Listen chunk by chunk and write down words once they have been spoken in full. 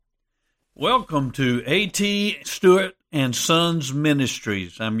Welcome to A.T. Stewart and Sons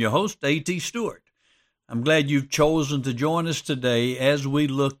Ministries. I'm your host, A.T. Stewart. I'm glad you've chosen to join us today as we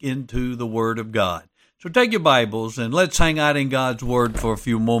look into the Word of God. So take your Bibles and let's hang out in God's Word for a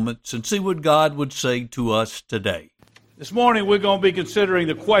few moments and see what God would say to us today. This morning we're going to be considering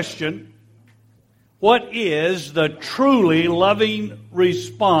the question, what is the truly loving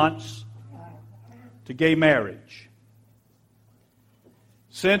response to gay marriage?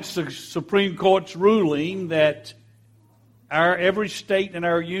 Since the Supreme Court's ruling that every state in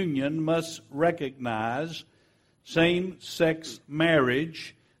our union must recognize same-sex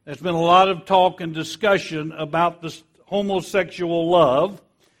marriage, there's been a lot of talk and discussion about this homosexual love.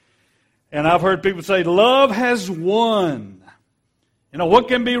 And I've heard people say, love has won. You know, what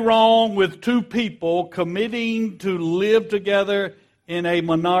can be wrong with two people committing to live together in a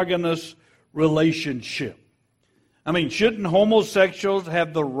monogamous relationship? I mean, shouldn't homosexuals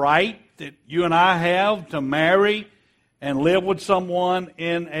have the right that you and I have to marry and live with someone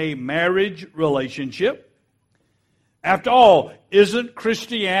in a marriage relationship? After all, isn't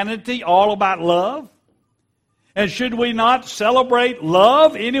Christianity all about love? And should we not celebrate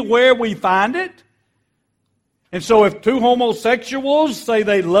love anywhere we find it? And so if two homosexuals say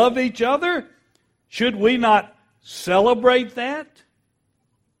they love each other, should we not celebrate that?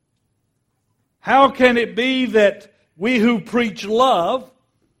 How can it be that we who preach love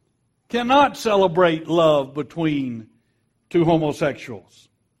cannot celebrate love between two homosexuals?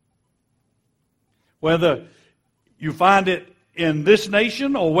 Whether you find it in this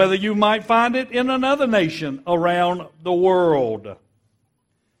nation or whether you might find it in another nation around the world.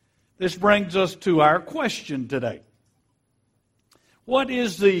 This brings us to our question today. What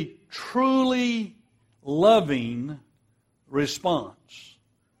is the truly loving response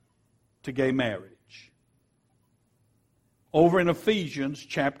to gay marriage? Over in Ephesians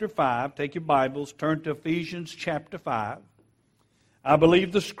chapter 5, take your Bibles, turn to Ephesians chapter 5. I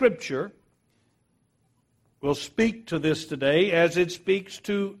believe the Scripture will speak to this today as it speaks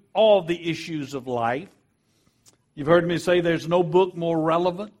to all the issues of life. You've heard me say there's no book more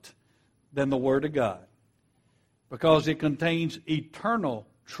relevant than the Word of God because it contains eternal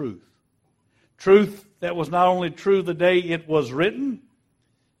truth. Truth that was not only true the day it was written,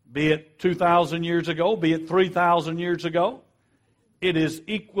 be it 2,000 years ago, be it 3,000 years ago, it is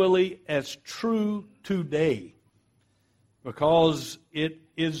equally as true today because it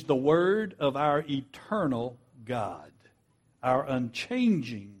is the Word of our eternal God, our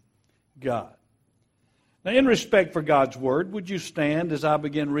unchanging God. Now, in respect for God's Word, would you stand as I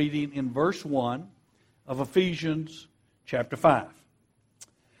begin reading in verse 1 of Ephesians chapter 5?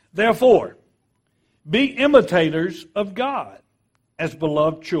 Therefore, be imitators of God as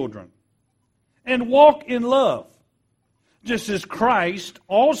beloved children, and walk in love, just as Christ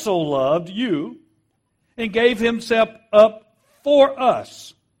also loved you and gave himself up for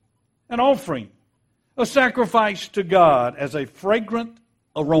us, an offering, a sacrifice to God as a fragrant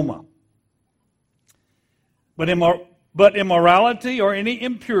aroma. But immorality or any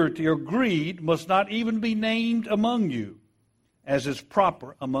impurity or greed must not even be named among you, as is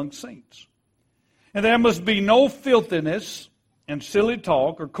proper among saints. And there must be no filthiness and silly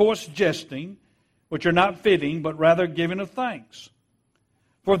talk or coarse jesting, which are not fitting, but rather giving of thanks.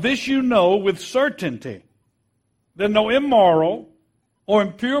 For this you know with certainty, that no immoral or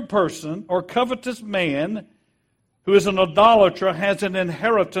impure person or covetous man who is an idolater has an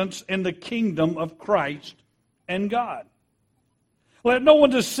inheritance in the kingdom of Christ and God. Let no one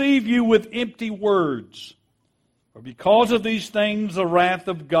deceive you with empty words, for because of these things the wrath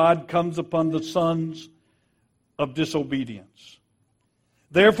of God comes upon the sons of disobedience.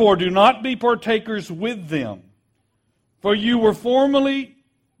 Therefore do not be partakers with them, for you were formerly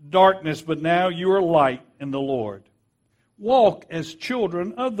darkness, but now you are light in the Lord. Walk as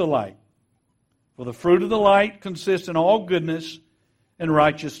children of the light. For the fruit of the light consists in all goodness and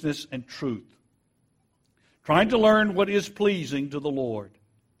righteousness and truth, trying to learn what is pleasing to the Lord.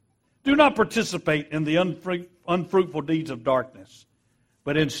 Do not participate in the unfruitful deeds of darkness,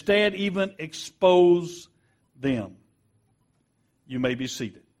 but instead even expose them. You may be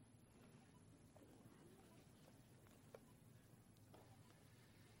seated.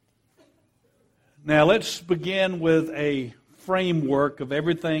 Now let's begin with a framework of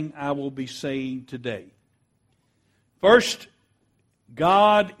everything I will be saying today. First,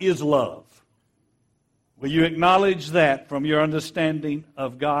 God is love. Will you acknowledge that from your understanding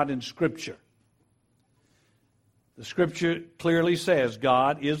of God in Scripture? The Scripture clearly says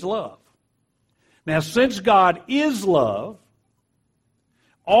God is love. Now, since God is love,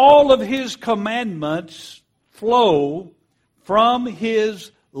 all of His commandments flow from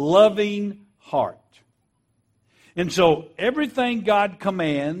His loving heart. And so everything God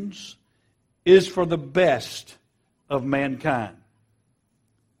commands is for the best of mankind,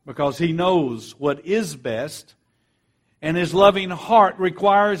 because He knows what is best, and His loving heart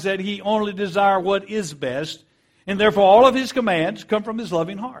requires that He only desire what is best, and therefore all of His commands come from His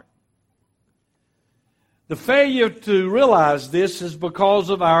loving heart. The failure to realize this is because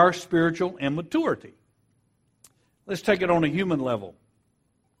of our spiritual immaturity. Let's take it on a human level.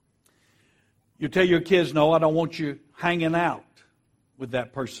 You tell your kids, no, I don't want you hanging out with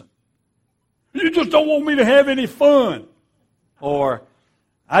that person. You just don't want me to have any fun. Or,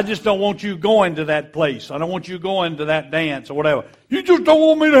 I just don't want you going to that place. I don't want you going to that dance or whatever. You just don't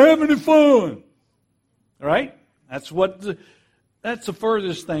want me to have any fun. All right? That's the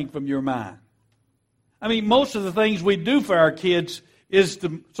furthest thing from your mind. I mean, most of the things we do for our kids is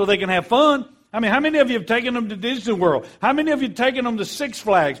so they can have fun. I mean, how many of you have taken them to Disney World? How many of you have taken them to Six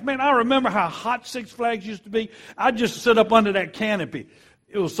Flags? Man, I remember how hot Six Flags used to be. I'd just sit up under that canopy.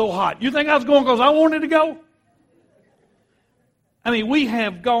 It was so hot. You think I was going because I wanted to go? I mean, we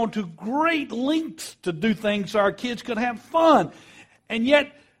have gone to great lengths to do things so our kids could have fun. And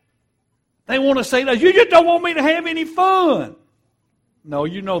yet, they want to say to us, you just don't want me to have any fun. No,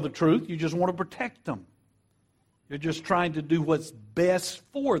 you know the truth. You just want to protect them. You're just trying to do what's best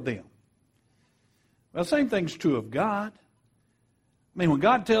for them. Well, the same thing's true of God. I mean, when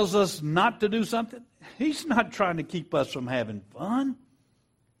God tells us not to do something, He's not trying to keep us from having fun.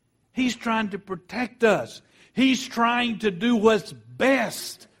 He's trying to protect us. He's trying to do what's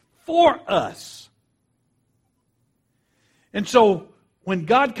best for us. And so, when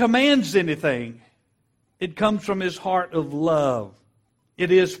God commands anything, it comes from His heart of love.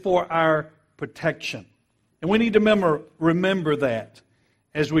 It is for our protection. And we need to remember that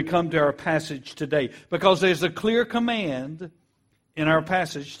as we come to our passage today, because there's a clear command in our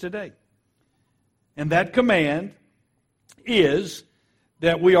passage today. And that command is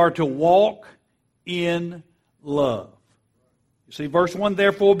that we are to walk in love. You see, verse 1,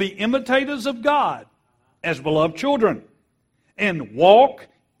 therefore be imitators of God as beloved children, and walk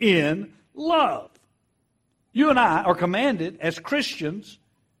in love. You and I are commanded as Christians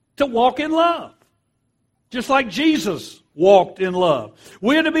to walk in love, just like Jesus walked in love.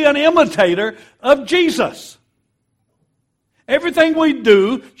 We're to be an imitator of Jesus. Everything we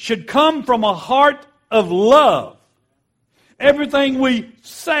do should come from a heart of love. Everything we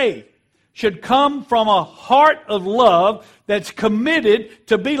say should come from a heart of love that's committed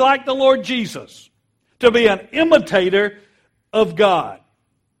to be like the Lord Jesus, to be an imitator of God.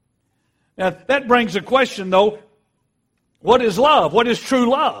 Now, that brings a question, though. What is love? What is true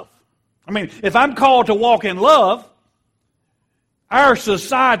love? I mean, if I'm called to walk in love, our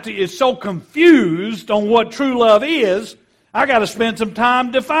society is so confused on what true love is, I got to spend some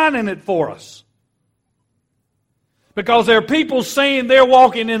time defining it for us. Because there are people saying they're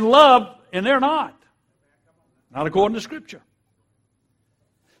walking in love, and they're not. Not according to Scripture.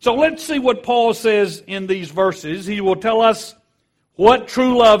 So let's see what Paul says in these verses. He will tell us what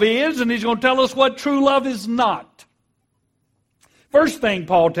true love is, and he's going to tell us what true love is not. First thing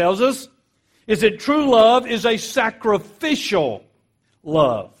Paul tells us is that true love is a sacrificial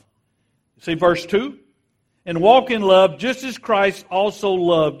love. See verse 2? And walk in love just as Christ also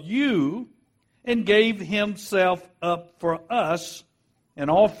loved you and gave Himself up for us, an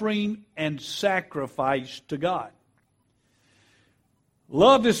offering and sacrifice to God.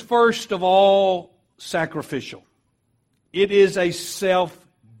 Love is first of all sacrificial. It is a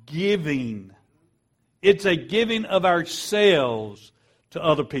self-giving. It's a giving of ourselves to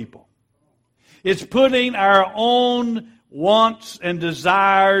other people. It's putting our own wants and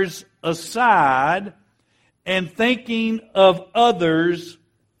desires aside and thinking of others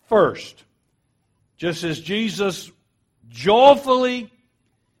first. Just as Jesus joyfully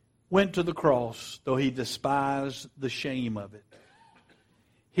went to the cross, though He despised the shame of it.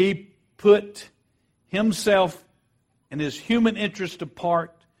 He put Himself and His human interest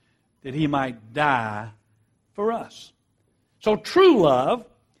apart that He might die for us. So true love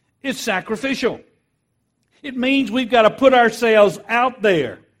is sacrificial. It means we've got to put ourselves out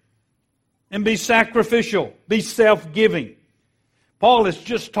there and be sacrificial, be self-giving. Paul has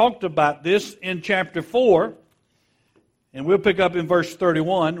just talked about this in chapter 4, and we'll pick up in verse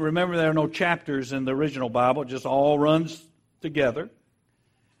 31. Remember, there are no chapters in the original Bible, it just all runs together.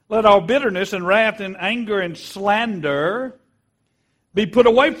 Let all bitterness and wrath and anger and slander be put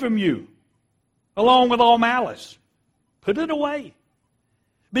away from you, along with all malice. Put it away.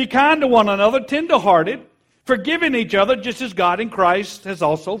 Be kind to one another, tender-hearted, forgiving each other, just as God in Christ has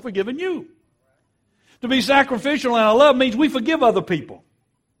also forgiven you. To be sacrificial in our love means we forgive other people.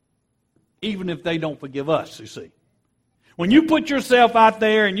 even if they don't forgive us, you see. When you put yourself out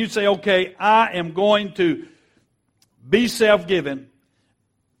there and you say, okay, I am going to be self-giving,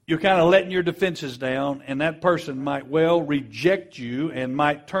 you're kind of letting your defenses down, and that person might well reject you and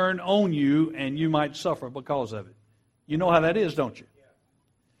might turn on you, and you might suffer because of it. You know how that is, don't you?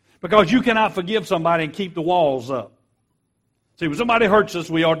 Because you cannot forgive somebody and keep the walls up. See, when somebody hurts us,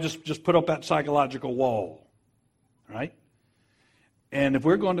 we ought to just put up that psychological wall. Right? And if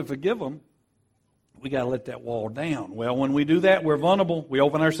we're going to forgive them, we got to let that wall down. Well, when we do that, we're vulnerable. We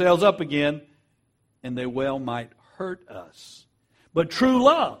open ourselves up again, and they well might hurt us. But true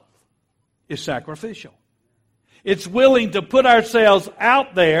love is sacrificial. It's willing to put ourselves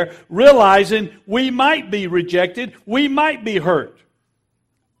out there, realizing we might be rejected, we might be hurt.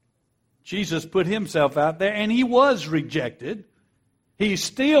 Jesus put himself out there, and he was rejected. He's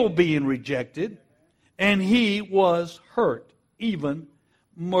still being rejected, and he was hurt, even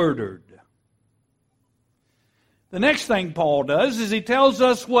murdered. The next thing Paul does is he tells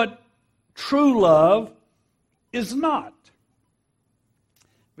us what true love is not.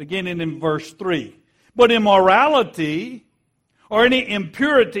 Beginning in verse 3. But immorality or any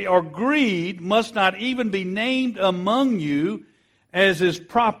impurity or greed must not even be named among you, as is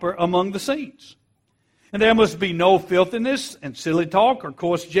proper among the saints. And there must be no filthiness and silly talk or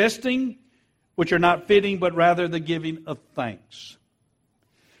coarse jesting, which are not fitting, but rather the giving of thanks.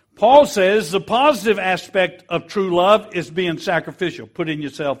 Paul says the positive aspect of true love is being sacrificial, putting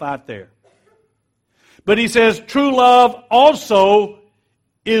yourself out there. But he says true love also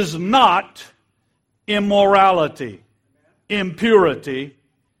is not immorality, impurity,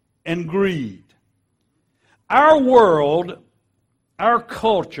 and greed. Our world, our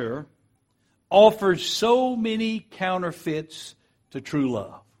culture, offers so many counterfeits to true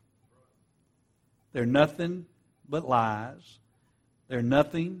love. They're nothing but lies. They're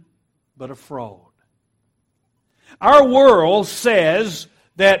nothing but a fraud. Our world says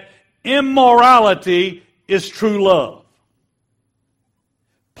that immorality is true love.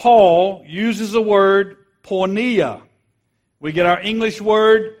 Paul uses the word porneia. We get our English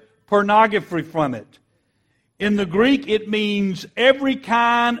word pornography from it. In the Greek, it means every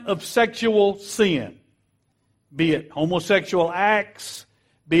kind of sexual sin, be it homosexual acts,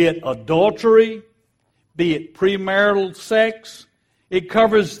 be it adultery, be it premarital sex. It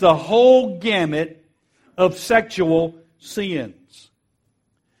covers the whole gamut of sexual sins.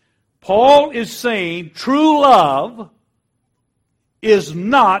 Paul is saying true love is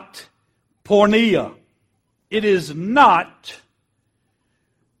not porneia. It is not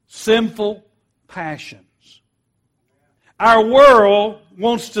sinful passions. Our world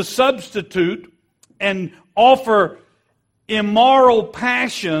wants to substitute and offer immoral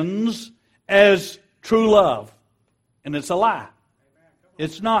passions as true love. And it's a lie.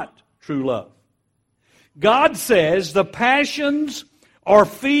 It's not true love. God says the passions or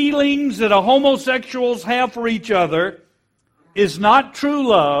feelings that homosexuals have for each other is not true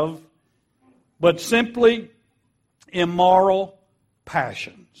love, but simply immoral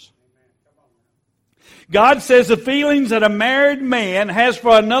passions. God says the feelings that a married man has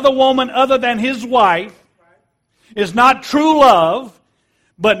for another woman other than his wife is not true love,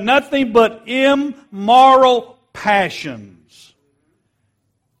 but nothing but immoral passions.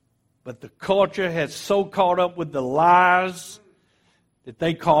 But the culture has so caught up with the lies that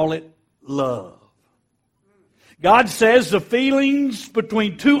they call it love. God says the feelings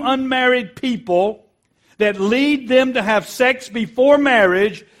between two unmarried people that lead them to have sex before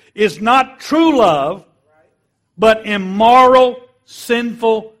marriage is not true love, but immoral,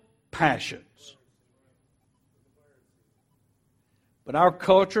 sinful passions. But our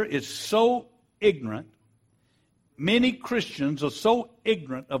culture is so ignorant, many Christians are so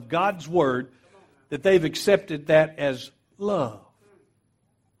ignorant of God's Word that they've accepted that as love.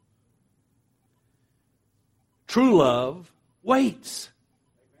 True love waits.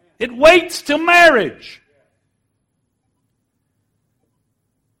 It waits till marriage.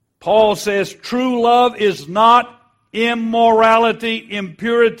 Paul says true love is not immorality,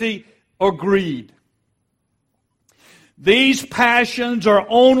 impurity, or greed. These passions are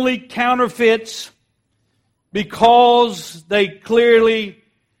only counterfeits because they clearly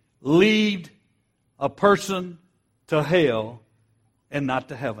lead a person to hell and not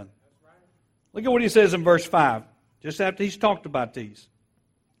to heaven. Look at what he says in verse 5, just after he's talked about these.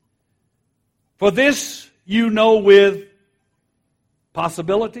 For this you know with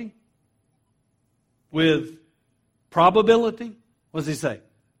possibility, with probability. What does he say?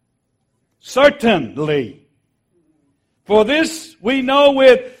 Certainly. For this we know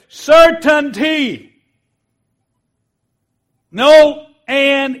with certainty. No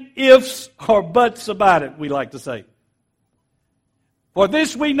and ifs or buts about it, we like to say. For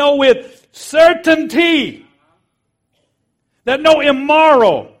this we know with certainty that no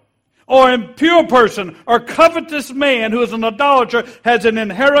immoral or impure person or covetous man who is an idolater has an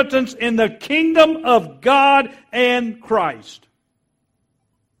inheritance in the kingdom of God and Christ.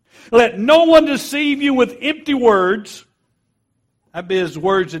 Let no one deceive you with empty words. That is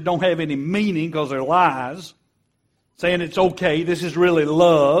words that don't have any meaning because they're lies. Saying it's okay, this is really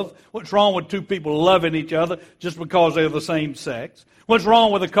love. What's wrong with two people loving each other just because they're the same sex? What's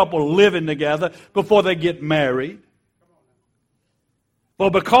wrong with a couple living together before they get married? For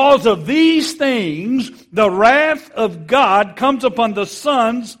because of these things, the wrath of God comes upon the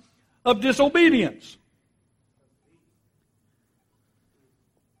sons of disobedience.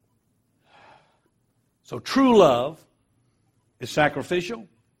 So true love is sacrificial,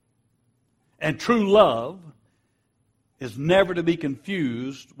 and true love is never to be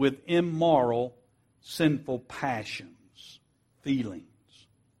confused with immoral, sinful passions, feelings.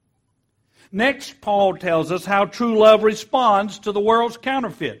 Next, Paul tells us how true love responds to the world's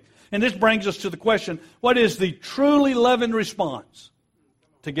counterfeit. And this brings us to the question, what is the truly loving response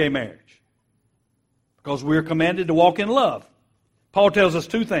to gay marriage? Because we're commanded to walk in love. Paul tells us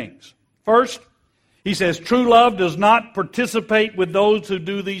two things. First, he says true love does not participate with those who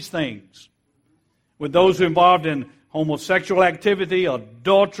do these things, with those who are involved in homosexual activity,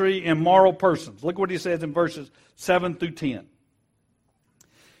 adultery, immoral persons. Look what he says in verses 7 through 10.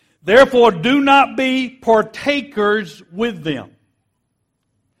 Therefore, do not be partakers with them.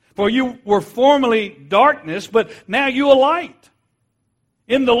 For you were formerly darkness, but now you are light.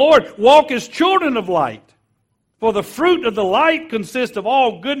 In the Lord, walk as children of light. For the fruit of the light consists of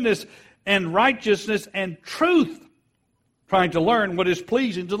all goodness and righteousness and truth, trying to learn what is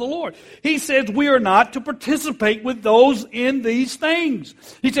pleasing to the Lord. He says we are not to participate with those in these things.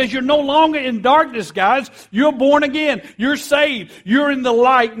 He says you're no longer in darkness, guys. You're born again. You're saved. You're in the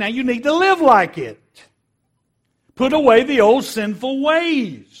light. Now you need to live like it. Put away the old sinful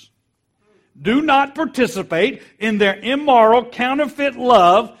ways. Do not participate in their immoral, counterfeit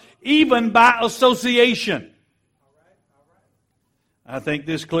love, even by association. I think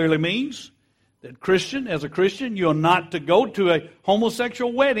this clearly means that as a Christian, you're not to go to a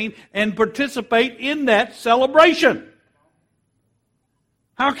homosexual wedding and participate in that celebration.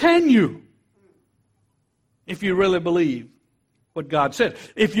 How can you? If you really believe what God said.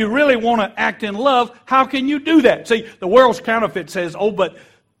 If you really want to act in love, how can you do that? See, the world's counterfeit says, oh, but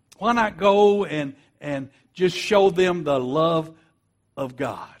why not go and just show them the love of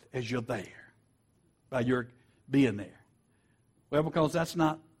God as you're there, by your being there? Well, because that's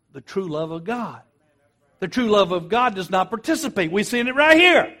not the true love of God. The true love of God does not participate. We've seen it right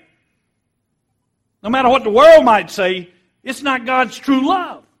here. No matter what the world might say, it's not God's true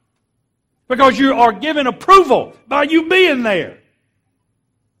love. Because you are given approval by you being there.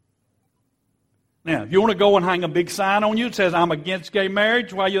 Now, if you want to go and hang a big sign on you that says, I'm against gay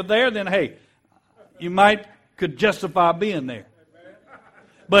marriage while you're there, then hey, you could justify being there.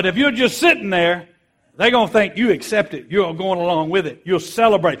 But if you're just sitting there, they're going to think you accept it. You're going along with it. You'll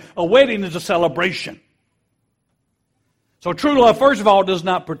celebrate. A wedding is a celebration. So true love, first of all, does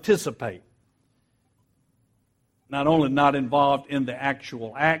not participate. Not only not involved in the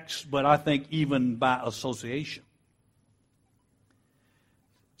actual acts, but I think even by association.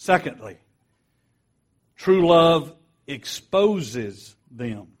 Secondly, true love exposes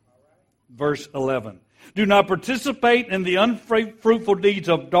them. Verse 11. Do not participate in the unfruitful deeds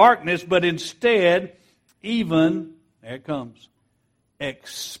of darkness, but instead, even, there it comes,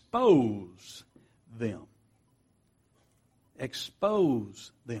 expose them.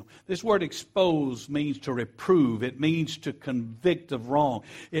 Expose them. This word expose means to reprove. It means to convict of wrong.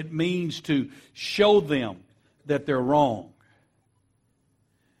 It means to show them that they're wrong.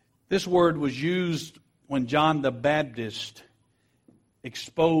 This word was used when John the Baptist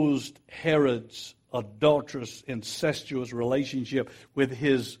exposed Herod's adulterous, incestuous relationship with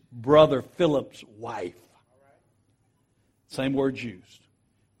his brother Philip's wife. Same words used.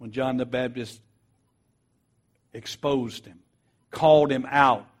 When John the Baptist exposed him, called him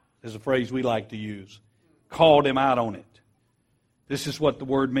out, is a phrase we like to use. Called him out on it. This is what the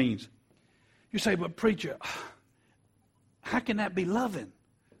word means. You say, but preacher, how can that be loving?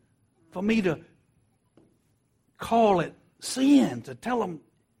 For me to call it sin, to tell them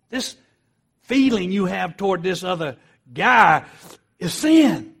this feeling you have toward this other guy is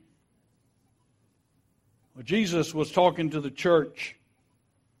sin. Well, Jesus was talking to the church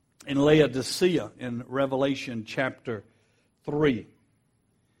in Laodicea in Revelation chapter 3.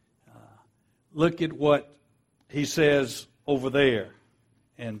 Look at what he says over there.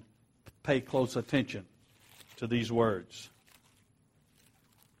 and pay close attention to these words.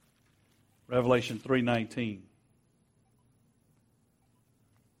 Revelation 3:19.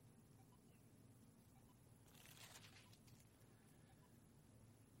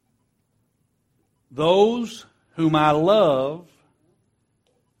 Those whom I love,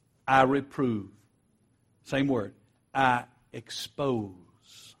 I reprove. Same word. I expose.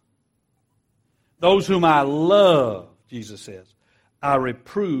 Those whom I love, Jesus says, I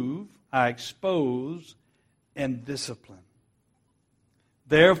reprove, I expose, and discipline.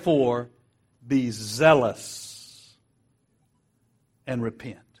 Therefore, be zealous and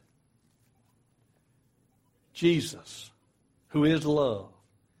repent. Jesus, who is love,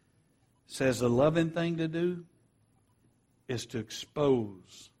 says the loving thing to do is to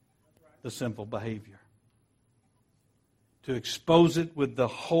expose the sinful behavior. To expose it with the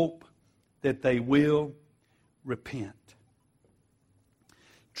hope that they will repent.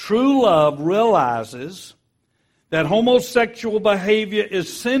 True love realizes that homosexual behavior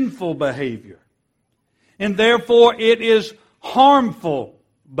is sinful behavior, and therefore it is harmful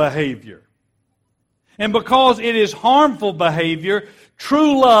behavior. And because it is harmful behavior,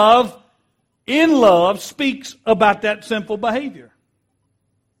 true love, in love, speaks about that sinful behavior.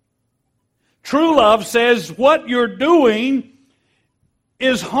 True love says what you're doing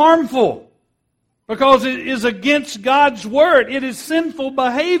is harmful because it is against God's Word. It is sinful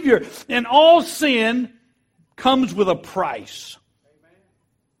behavior. And all sin comes with a price.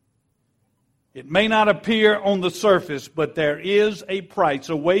 It may not appear on the surface, but there is a price.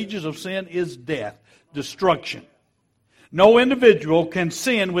 The wages of sin is death, destruction. No individual can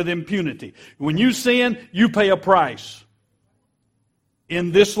sin with impunity. When you sin, you pay a price.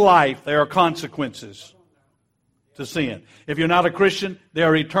 In this life, there are consequences to sin. If you're not a Christian, there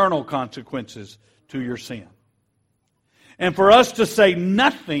are eternal consequences to your sin. And for us to say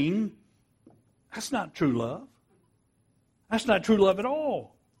nothing, that's not true love. That's not true love at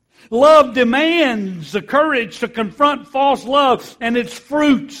all. Love demands the courage to confront false love and its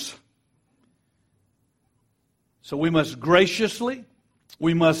fruits. So we must graciously,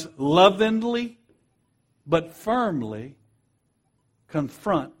 we must lovingly, but firmly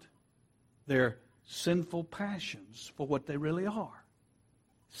confront their sinful passions for what they really are.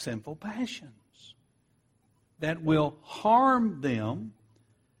 Sinful passions that will harm them,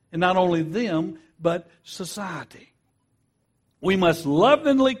 and not only them, but society. We must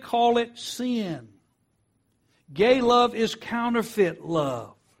lovingly call it sin. Gay love is counterfeit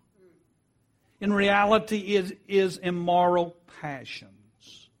love. In reality, it is immoral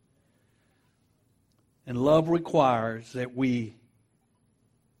passions. And love requires that we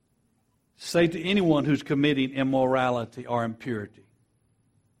say to anyone who's committing immorality or impurity,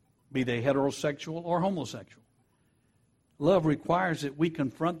 be they heterosexual or homosexual, love requires that we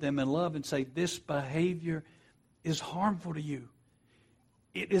confront them in love and say, this behavior is harmful to you.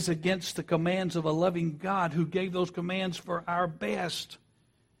 It is against the commands of a loving God who gave those commands for our best.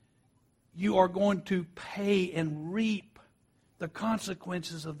 You are going to pay and reap the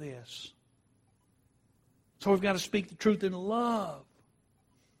consequences of this. So we've got to speak the truth in love.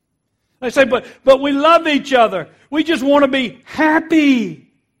 They say, but we love each other. We just want to be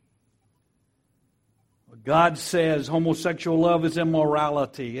happy. God says homosexual love is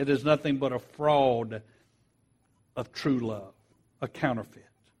immorality. It is nothing but a fraud of true love, a counterfeit.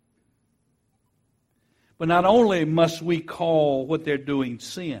 But not only must we call what they're doing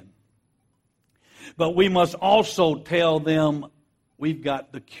sin, but we must also tell them we've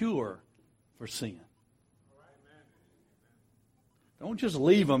got the cure for sin. Don't just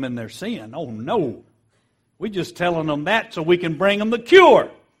leave them in their sin. Oh, no. We're just telling them that so we can bring them the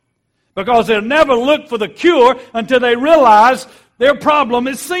cure. Because they'll never look for the cure until they realize their problem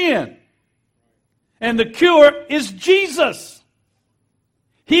is sin. And the cure is Jesus.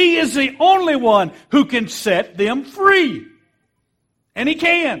 He is the only one who can set them free. And He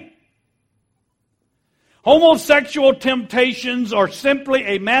can. Homosexual temptations are simply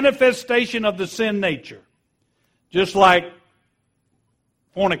a manifestation of the sin nature. Just like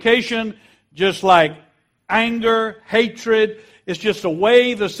fornication, just like anger, hatred. It's just a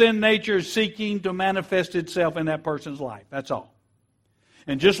way the sin nature is seeking to manifest itself in that person's life. That's all.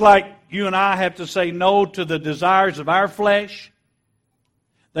 And just like you and I have to say no to the desires of our flesh,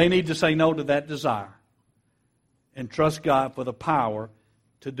 they need to say no to that desire and trust God for the power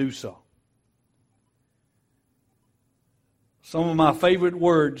to do so. Some of my favorite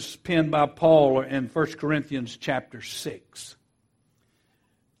words penned by Paul are in 1 Corinthians chapter 6.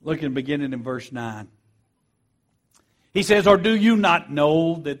 Looking beginning in verse 9. He says, or do you not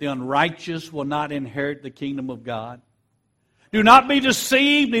know that the unrighteous will not inherit the kingdom of God? Do not be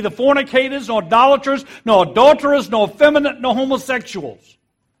deceived, neither fornicators, nor idolaters, nor adulterers, nor effeminate, nor homosexuals,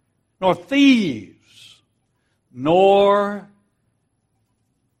 nor thieves, nor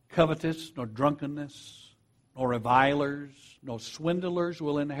covetous, nor drunkenness, nor revilers, nor swindlers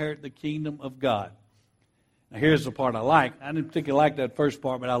will inherit the kingdom of God. Now here's the part I like. I didn't particularly like that first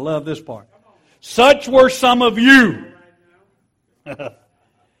part, but I love this part. Such were some of you.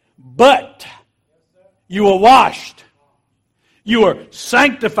 But you were washed. You are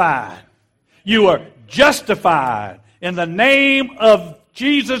sanctified. You are justified in the name of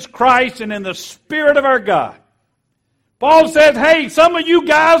Jesus Christ and in the Spirit of our God. Paul says, hey, some of you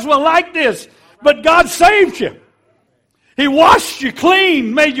guys were like this, but God saved you. He washed you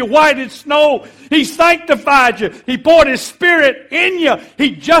clean, made you white as snow. He sanctified you. He poured His Spirit in you.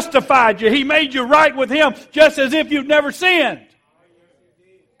 He justified you. He made you right with Him, just as if you've never sinned.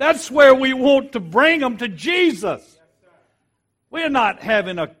 That's where we want to bring them to Jesus. We're not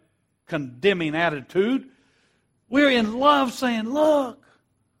having a condemning attitude. We're in love saying, look,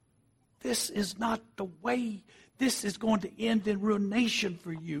 this is not the way. This is going to end in ruination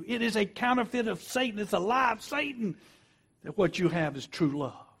for you. It is a counterfeit of Satan. It's a lie of Satan. That what you have is true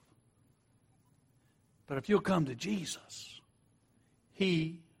love. But if you'll come to Jesus,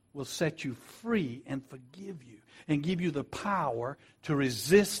 He will set you free and forgive you and give you the power to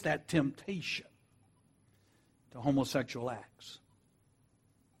resist that temptation to homosexual acts.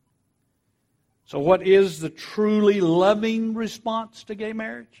 So what is the truly loving response to gay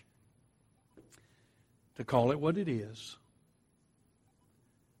marriage? To call it what it is.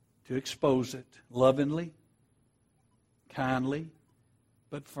 To expose it lovingly, kindly,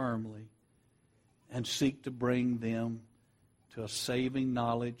 but firmly, and seek to bring them to a saving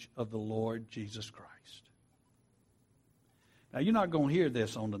knowledge of the Lord Jesus Christ. Now, you're not going to hear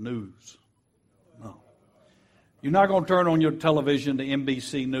this on the news. No. You're not going to turn on your television to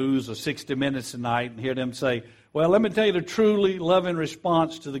NBC News or 60 Minutes tonight and hear them say, well, let me tell you the truly loving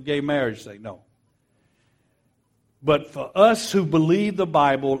response to the gay marriage thing. No. But for us who believe the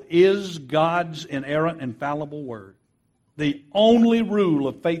Bible is God's inerrant, infallible word, the only rule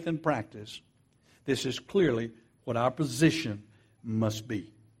of faith and practice, this is clearly what our position must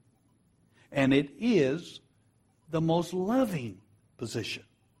be. And it is the most loving position.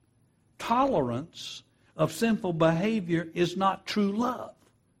 Tolerance of sinful behavior is not true love.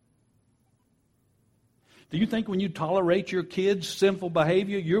 Do you think when you tolerate your kids' sinful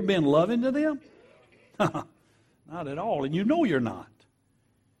behavior, you're being loving to them? Not at all, and you know you're not.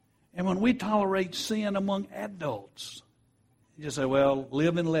 And when we tolerate sin among adults, you just say, well,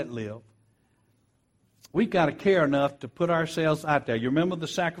 live and let live. We've got to care enough to put ourselves out there. You remember the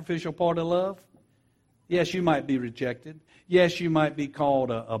sacrificial part of love? Yes, you might be rejected. Yes, you might be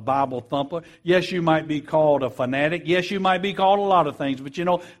called a Bible thumper. Yes, you might be called a fanatic. Yes, you might be called a lot of things. But you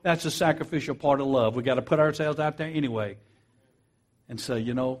know, that's the sacrificial part of love. We've got to put ourselves out there anyway and say,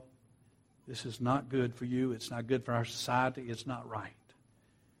 you know, this is not good for you. It's not good for our society. It's not right.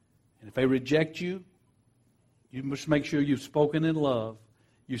 And if they reject you, you must make sure you've spoken in love.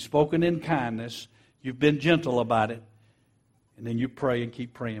 You've spoken in kindness. You've been gentle about it. And then you pray and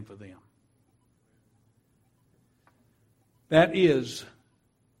keep praying for them. That is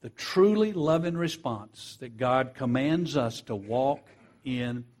the truly loving response that God commands us to walk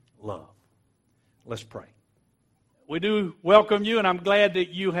in love. Let's pray. We do welcome you, and I'm glad that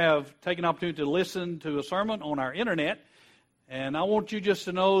you have taken the opportunity to listen to a sermon on our internet. And I want you just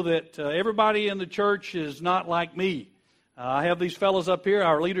to know that everybody in the church is not like me. I have these fellows up here,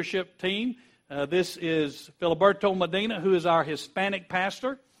 our leadership team. This is Filiberto Medina, who is our Hispanic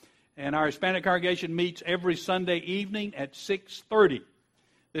pastor. And our Hispanic congregation meets every Sunday evening at 6:30.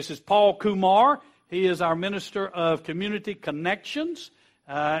 This is Paul Kumar. He is our minister of community connections.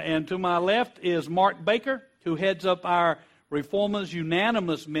 And to my left is Mark Baker, who heads up our Reformers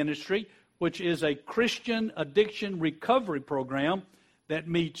Unanimous Ministry, which is a Christian addiction recovery program that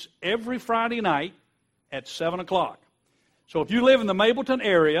meets every Friday night at 7 o'clock. So if you live in the Mableton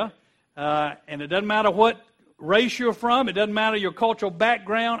area, and it doesn't matter what race you're from, it doesn't matter your cultural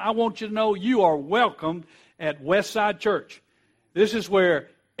background, I want you to know you are welcomed at Westside Church. This is where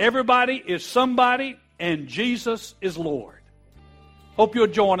everybody is somebody and Jesus is Lord. Hope you'll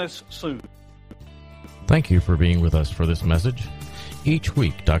join us soon. Thank you for being with us for this message. Each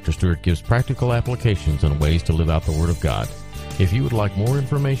week, Dr. Stewart gives practical applications and ways to live out the Word of God. If you would like more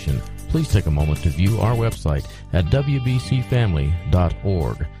information, please take a moment to view our website at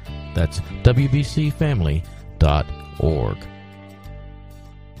wbcfamily.org. That's wbcfamily.org.